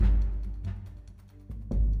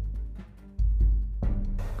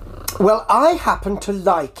Well, I happen to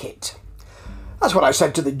like it. That's what I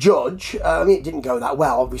said to the judge. I mean, it didn't go that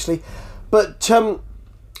well, obviously. But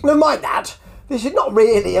never mind that. This is not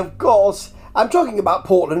really, of course. I'm talking about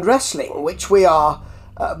Portland wrestling, which we are,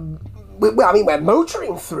 we're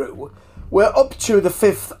motoring through. We're up to the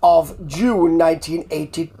 5th of June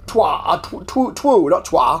 1982. Not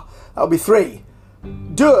twa. That'll be 3.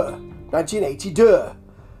 1982.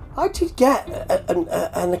 I did get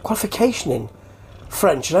a qualification in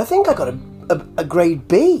French, and I think I got a grade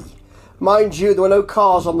B. Mind you, there were no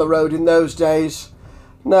cars on the road in those days.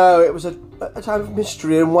 No, it was a time of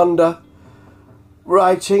mystery and wonder.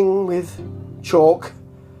 Writing with chalk,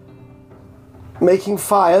 making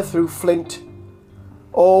fire through flint,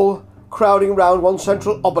 all crowding round one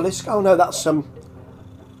central obelisk. Oh no, that's a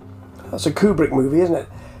Kubrick movie, isn't it?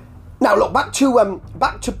 Now look, back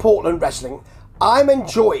to Portland wrestling. I'm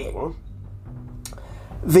enjoying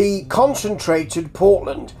the concentrated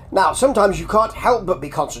Portland. Now, sometimes you can't help but be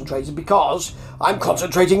concentrated because I'm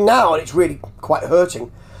concentrating now and it's really quite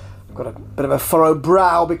hurting. I've got a bit of a furrowed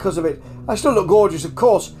brow because of it. I still look gorgeous, of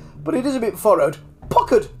course, but it is a bit furrowed.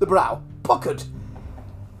 Puckered, the brow. Puckered.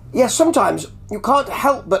 Yes, sometimes you can't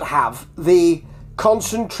help but have the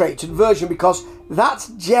concentrated version because that's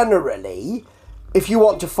generally, if you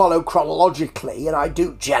want to follow chronologically, and I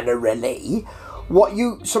do generally, what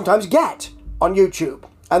you sometimes get on YouTube.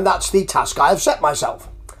 And that's the task I have set myself.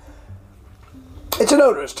 It's an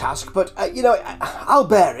onerous task, but, I'll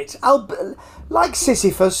bear it. Like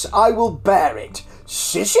Sisyphus, I will bear it.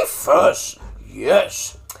 Sisyphus!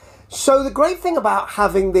 Yes! So the great thing about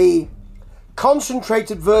having the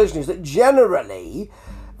concentrated version is that generally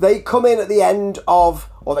they come in at the end of,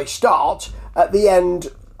 or they start at the end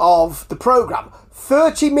of the programme.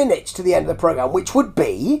 30 minutes to the end of the programme, which would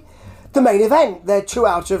be the main event. They're 2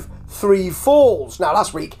 out of 3 falls. Now,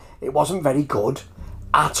 last week, it wasn't very good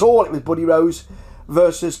at all. It was Buddy Rose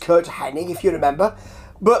versus Kurt Hennig, if you remember.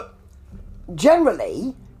 But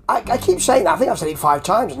generally, I keep saying that. I think I've said it 5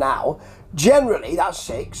 times now. Generally, that's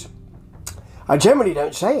 6. I generally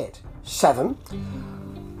don't say it. 7.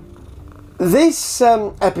 This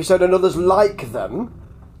episode and others like them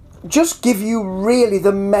just give you really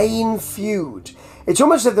the main feud. It's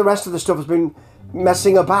almost as if the rest of the stuff has been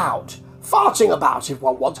messing about. Farting about, if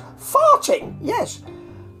one wants. Farting, yes.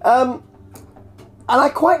 And I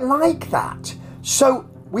quite like that. So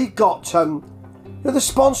we've got, the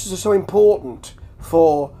sponsors are so important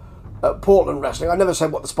for Portland wrestling. I never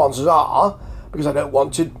said what the sponsors are because I don't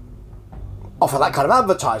want to offer that kind of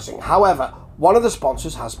advertising. However, one of the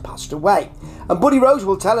sponsors has passed away. And Buddy Rose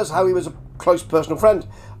will tell us how he was a close personal friend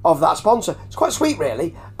of that sponsor. It's quite sweet,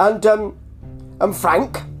 really. And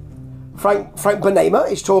Frank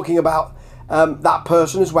Bonema is talking about that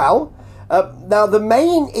person as well. Now, the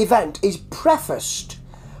main event is prefaced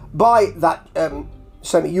by that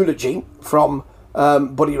semi-eulogy from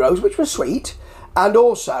Buddy Rose, which was sweet, and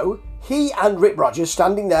also he and Rip Rogers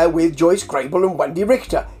standing there with Joyce Grable and Wendy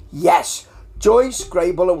Richter. Yes, Joyce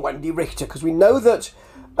Grable and Wendy Richter, because we know that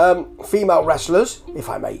female wrestlers, if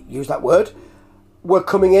I may use that word, were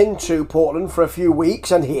coming into Portland for a few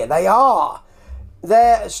weeks, and here they are.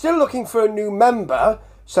 They're still looking for a new member,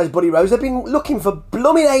 says Buddy Rose. They've been looking for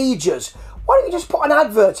blooming ages. Why don't you just put an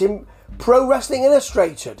advert in Pro Wrestling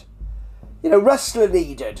Illustrated? Wrestler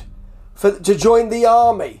needed to join the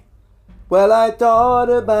army. Well, I thought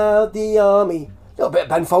about the army. A little bit of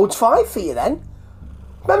Ben Folds 5 for you then.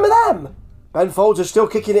 Remember them? Ben Folds are still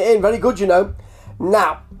kicking it in. Very good,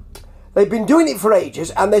 Now, they've been doing it for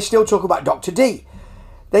ages and they still talk about Dr. D.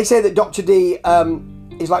 They say that Dr. D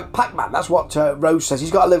is like Pac-Man. That's what Rose says.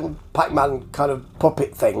 He's got a little Pac-Man kind of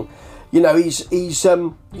puppet thing. He's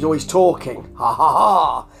always talking. Ha ha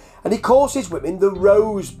ha. And he calls his women the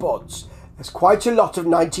Rosebuds. There's quite a lot of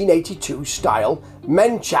 1982 style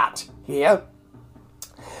men chat here.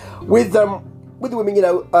 With the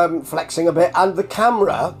women, flexing a bit, and the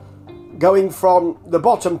camera going from the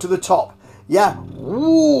bottom to the top. Yeah.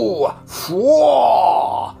 Ooh.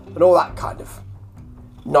 Whoa, and all that kind of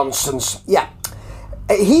nonsense. Yeah.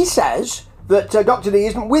 He says that Dr. D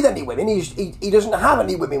isn't with any women. He doesn't have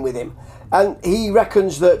any women with him. And he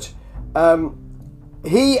reckons that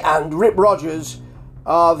he and Rip Rogers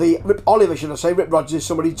are Rip Oliver, should I say. Rip Rogers is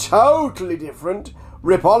somebody totally different.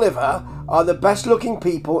 Rip Oliver are the best looking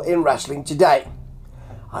people in wrestling today.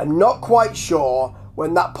 I'm not quite sure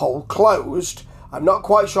when that poll closed. I'm not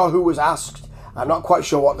quite sure who was asked. I'm not quite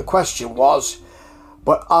sure what the question was.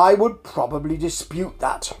 But I would probably dispute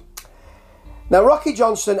that. Now, Rocky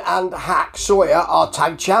Johnson and Hack Sawyer are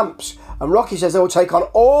tag champs. And Rocky says they will take on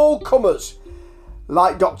all comers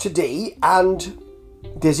like Dr. D and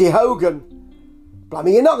Dizzy Hogan.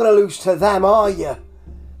 Blimey, you're not going to lose to them, are you?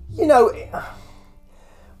 You know,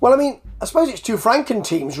 well, I mean, I suppose it's two Franken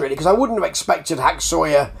teams, really, because I wouldn't have expected Hack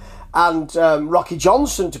Sawyer and Rocky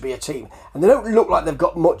Johnson to be a team. And they don't look like they've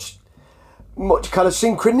got much kind of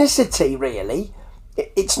synchronicity, really.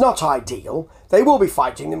 It's not ideal. They will be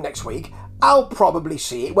fighting them next week. I'll probably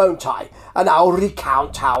see it, won't I? And I'll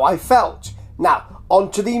recount how I felt. Now, on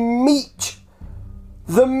to the meat.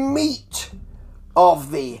 The meat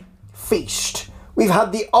of the feast. We've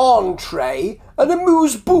had the entree and a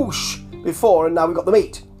amuse-bouche before, and now we've got the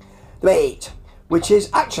meat. The meat, which is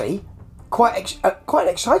actually quite an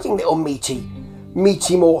exciting little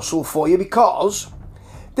meaty morsel for you, because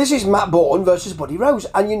this is Matt Borne versus Buddy Rose.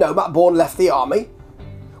 And you know Matt Borne left the army.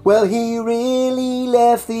 Well, he really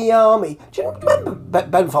left the army. Do you remember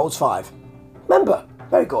Ben Folds 5? Remember?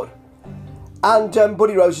 Very good. And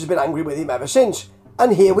Buddy Rose has been angry with him ever since.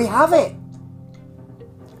 And here we have it.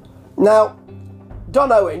 Now,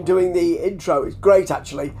 Don Owen doing the intro is great,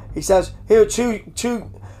 actually. He says, here are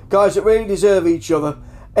two guys that really deserve each other.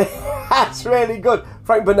 That's really good.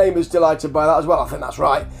 Frank Bonema's delighted by that as well. I think that's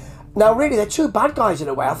right. Now, really, they're two bad guys in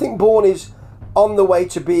a way. I think Borne is on the way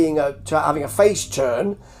to having a face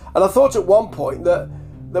turn, and I thought at one point that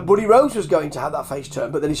Buddy Rose was going to have that face turn,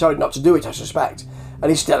 but then he decided not to do it, I suspect, and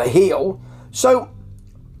he's still a heel. So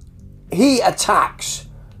he attacks,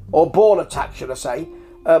 or Borne attacks, should I say,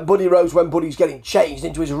 Buddy Rose when Buddy's getting changed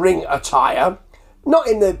into his ring attire, not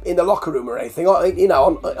in the locker room or anything, or, you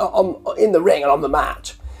know, on in the ring and on the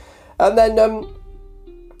mat, and then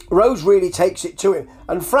Rose really takes it to him,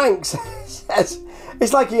 and Frank says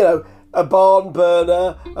it's like, you know, a barn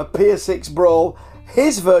burner, a Pier 6 brawl.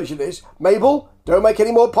 His version is, Mabel, don't make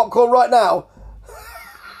any more popcorn right now.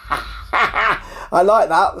 I like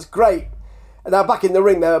that. That's great. And now back in the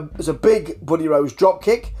ring, there's a big Buddy Rose drop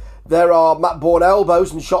kick. There are Matt Borne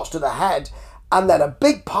elbows and shots to the head, and then a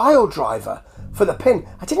big pile driver for the pin.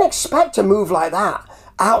 I didn't expect a move like that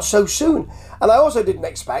out so soon. And I also didn't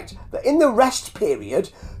expect that in the rest period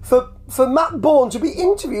for Matt Borne to be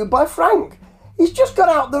interviewed by Frank. He's just got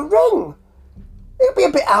out the ring. He'll be a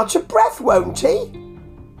bit out of breath, won't he?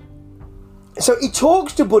 So he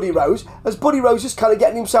talks to Buddy Rose as Buddy Rose is kind of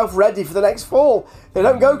getting himself ready for the next fall. They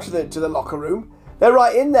don't go to the locker room. They're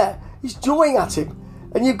right in there. He's jawing at him.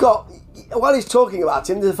 And you've got, while he's talking about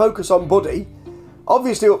him, the focus on Buddy,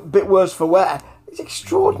 obviously a bit worse for wear. It's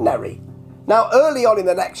extraordinary. Now, early on in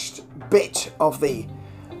the next bit of the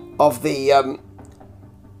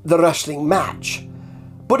wrestling match,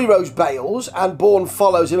 Buddy Rose bails and Borne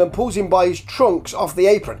follows him and pulls him by his trunks off the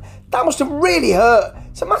apron. That must have really hurt.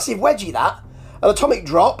 It's a massive wedgie, that. An atomic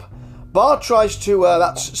drop. Barr tries to,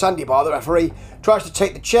 that's Sandy Barr, the referee, tries to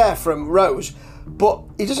take the chair from Rose, but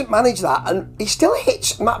he doesn't manage that, and he still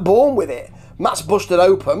hits Matt Borne with it. Matt's busted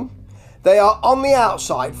open. They are on the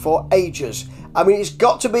outside for ages. I mean, it's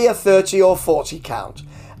got to be a 30 or 40 count.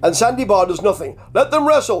 And Sandy Barr does nothing. Let them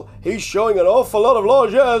wrestle. He's showing an awful lot of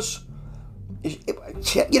largesse.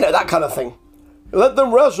 You know, that kind of thing. Let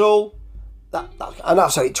them wrestle. And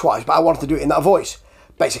I've said it twice, but I wanted to do it in that voice,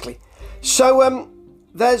 basically. So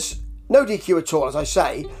there's no DQ at all, as I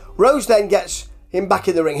say. Rose then gets him back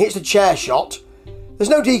in the ring, hits the chair shot. There's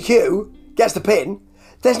no DQ, gets the pin.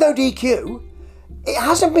 There's no DQ. It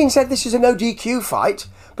hasn't been said this is a no DQ fight,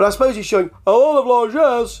 but I suppose he's showing a lot of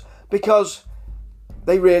largesse because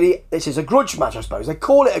this is a grudge match, I suppose. They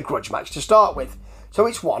call it a grudge match to start with. So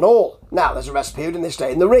it's 1-1. Now there's a rest period and they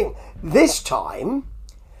stay in the ring. This time,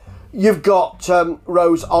 you've got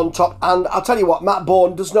Rose on top, and I'll tell you what, Matt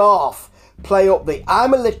Borne does not play up the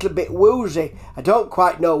I'm a little bit woozy, I don't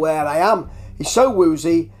quite know where I am. He's so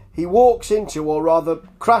woozy, he walks into, or rather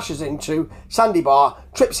crashes into, Sandy Barr,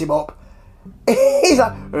 trips him up. He's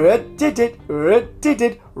like,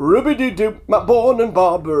 ruby-doo-doo, Matt Borne and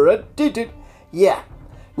Barbara, yeah.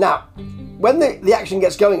 Now, when the action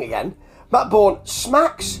gets going again, Matt Borne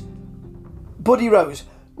smacks Buddy Rose,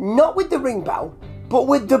 not with the ring bell, but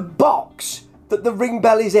with the box that the ring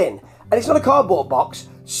bell is in. And it's not a cardboard box.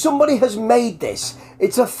 Somebody has made this.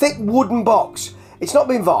 It's a thick wooden box. It's not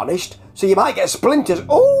been varnished, so you might get splinters.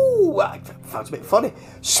 Oh, that felt a bit funny.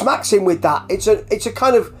 Smacks him with that. It's a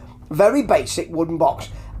kind of very basic wooden box.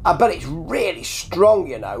 I bet it's really strong,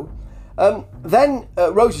 you know. Then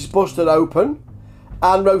Rose is busted open,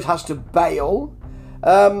 and Rose has to bail.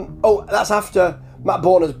 That's after Matt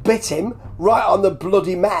Borne has bit him right on the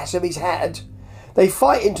bloody mess of his head. They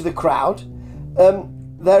fight into the crowd.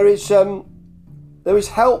 There is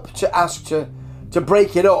help to ask to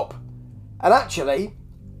break it up, and actually,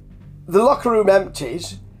 the locker room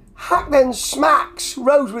empties. Hack then smacks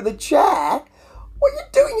Rose with a chair. What are you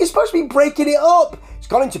doing? You're supposed to be breaking it up. He's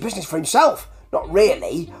gone into business for himself, not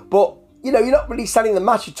really, but, you know, you're not really selling the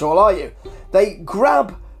match at all, are you? They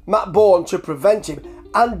grab Matt Borne to prevent him,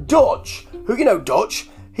 and Dutch, who, you know, Dutch,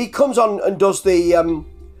 he comes on and does the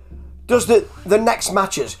next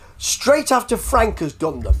matches straight after Frank has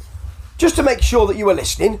done them. Just to make sure that you were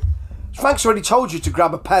listening, Frank's already told you to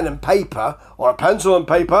grab a pen and paper, or a pencil and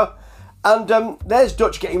paper, and there's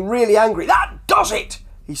Dutch getting really angry. That does it,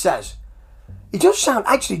 he says. He does sound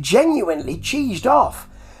actually genuinely cheesed off.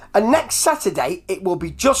 And next Saturday, it will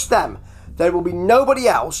be just them. There will be nobody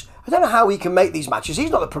else. I don't know how he can make these matches.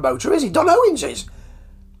 He's not the promoter, is he? Don Owens is.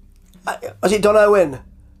 Is it Don Owen?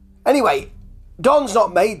 Anyway, Don's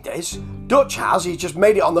not made this. Dutch has. He's just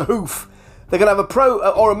made it on the hoof. They're going to have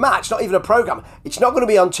a or a match, not even a programme. It's not going to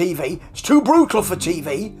be on TV. It's too brutal for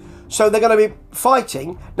TV. So they're going to be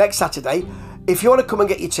fighting next Saturday. If you want to come and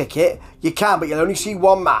get your ticket, you can, but you'll only see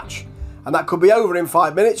one match. And that could be over in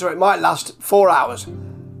 5 minutes, or it might last 4 hours.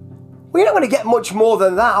 Well, you're not going to get much more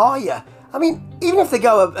than that, are you? I mean, even if they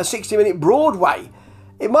go a 60-minute Broadway,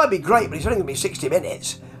 it might be great, but it's only going to be 60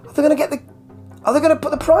 minutes. Are they going to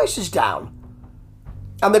put the prices down?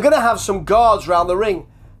 And they're going to have some guards around the ring.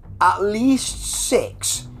 At least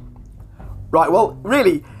 6. Right, well,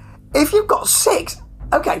 really, if you've got 6,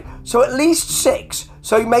 okay, so at least 6.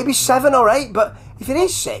 So maybe 7 or 8, but if it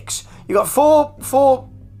is 6, you've got four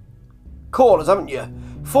corners, haven't you?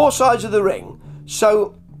 4 sides of the ring.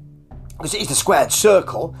 So, because it is the squared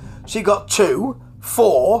circle, so you've got 2,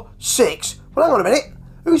 4, 6. Well, hang on a minute.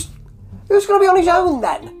 Who's going to be on his own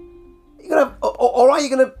then? You're going to, or are you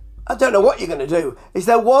going to? I don't know what you're going to do. Is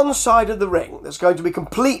there one side of the ring that's going to be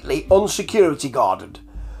completely unsecurity guarded?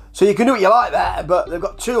 So you can do what you like there, but they've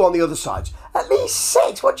got 2 on the other sides. At least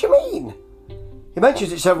 6, what do you mean? He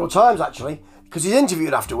mentions it several times, actually, because he's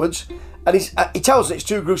interviewed afterwards, and he tells us it's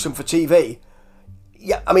too gruesome for TV.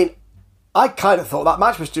 Yeah, I mean, I kind of thought that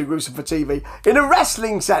match was too gruesome for TV, in a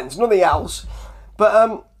wrestling sense, nothing else.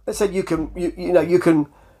 But they said you can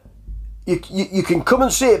come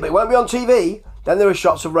and see it, but it won't be on TV. Then there are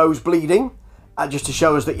shots of Rose bleeding, just to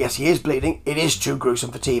show us that, yes, he is bleeding. It is too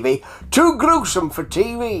gruesome for TV. Too gruesome for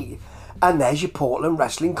TV. And there's your Portland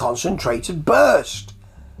Wrestling concentrated burst.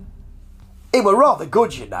 It were rather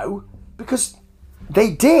good, you know, because they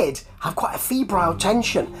did have quite a febrile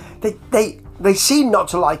tension. They seem not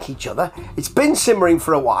to like each other. It's been simmering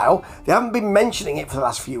for a while. They haven't been mentioning it for the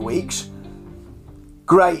last few weeks.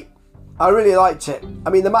 Great. I really liked it. I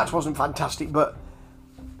mean, the match wasn't fantastic, but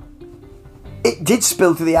it did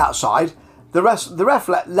spill to the outside. The ref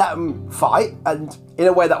let them fight, and in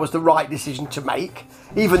a way that was the right decision to make,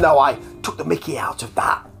 even though I took the mickey out of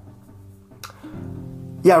that.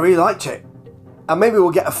 Yeah, I really liked it. And maybe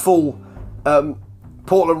we'll get a full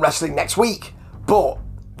Portland Wrestling next week. But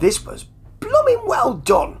this was blooming well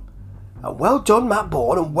done. And well done, Matt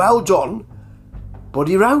Borne, and well done,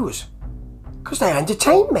 Buddy Rose. Because they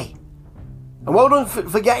entertained me. And well done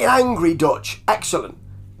for getting angry, Dutch. Excellent.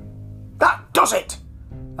 That does it.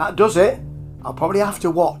 That does it. I'll probably have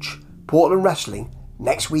to watch Portland Wrestling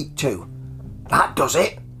next week too. That does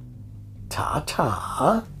it.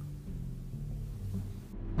 Ta-ta.